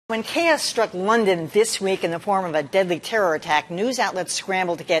When chaos struck London this week in the form of a deadly terror attack, news outlets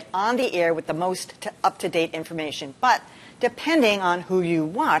scrambled to get on the air with the most up-to-date information. But depending on who you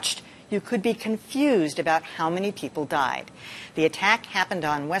watched, you could be confused about how many people died. The attack happened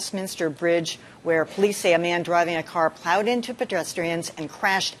on Westminster Bridge, where police say a man driving a car plowed into pedestrians and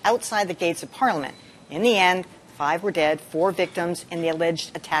crashed outside the gates of Parliament. In the end, 5 were dead, 4 victims, and the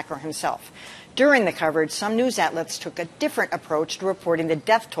alleged attacker himself. During the coverage, some news outlets took a different approach to reporting the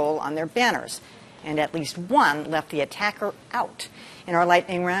death toll on their banners, and at least one left the attacker out. In our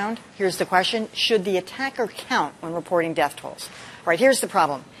lightning round, here's the question: should the attacker count when reporting death tolls? All right, here's the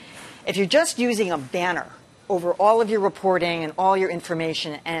problem. If you're just using a banner over all of your reporting and all your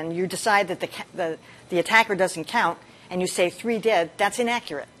information, and you decide that the attacker doesn't count, and you say 3 dead, that's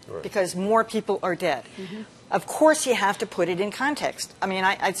inaccurate, right, because more people are dead. Mm-hmm. Of course, you have to put it in context. I mean,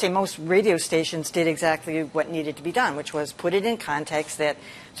 I'd say most radio stations did exactly what needed to be done, which was put it in context that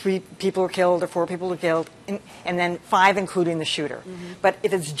 3 people were killed or 4 people were killed, and then 5 including the shooter. Mm-hmm. But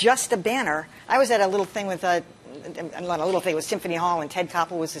if it's just a banner, I was at a little thing with not a little thing, with Symphony Hall, and Ted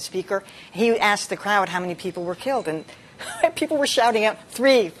Koppel was the speaker. He asked the crowd how many people were killed, and people were shouting out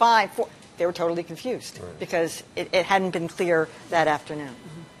 3, 5, 4. They were totally confused, right, because it hadn't been clear that afternoon.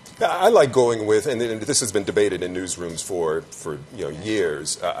 Mm-hmm. I like going with, and this has been debated in newsrooms for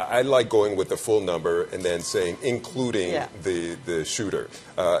years. I like going with the full number and then saying including the shooter.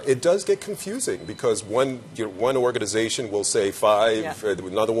 It does get confusing because one organization will say 5,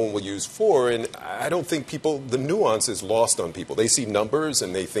 another one will use 4, and I don't think the nuance is lost on people. They see numbers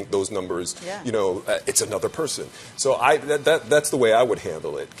and they think those numbers, it's another person. So that's the way I would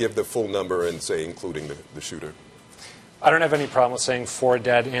handle it. Give the full number and say including the shooter. I don't have any problem with saying 4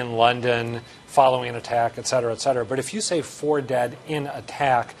 dead in London following an attack, et cetera, et cetera. But if you say 4 dead in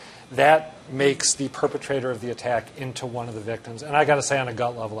attack, that makes the perpetrator of the attack into one of the victims. And I got to say, on a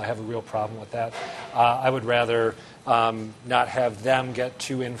gut level, I have a real problem with that. I would rather not have them get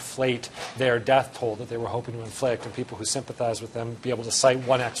to inflate their death toll that they were hoping to inflict, and people who sympathize with them be able to cite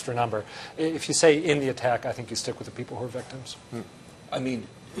one extra number. If you say in the attack, I think you stick with the people who are victims. I mean,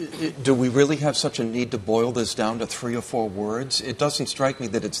 do we really have such a need to boil this down to 3 or 4 words? It doesn't strike me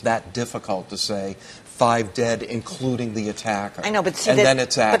that it's that difficult to say 5 dead, including the attacker. I know, but see, then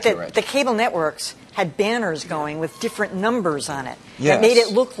it's accurate. But the cable networks had banners going with different numbers on it. Yes. That made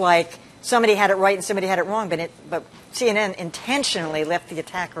it look like somebody had it right and somebody had it wrong, but CNN intentionally left the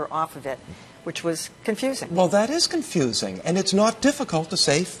attacker off of it, which was confusing. Well, that is confusing, and it's not difficult to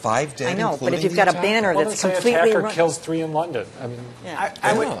say 5 dead. I know, including but if you've got a banner that's completely attacker kills 3 in London.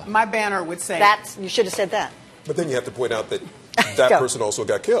 I mean, my banner would say you should have said that. But then you have to point out that person also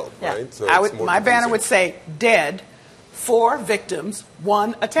got killed, right? So my banner would say dead, 4 victims,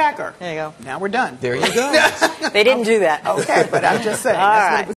 1 attacker. There you go. Now we're done. There you go. They didn't do that. Okay, but I'm just saying. All right.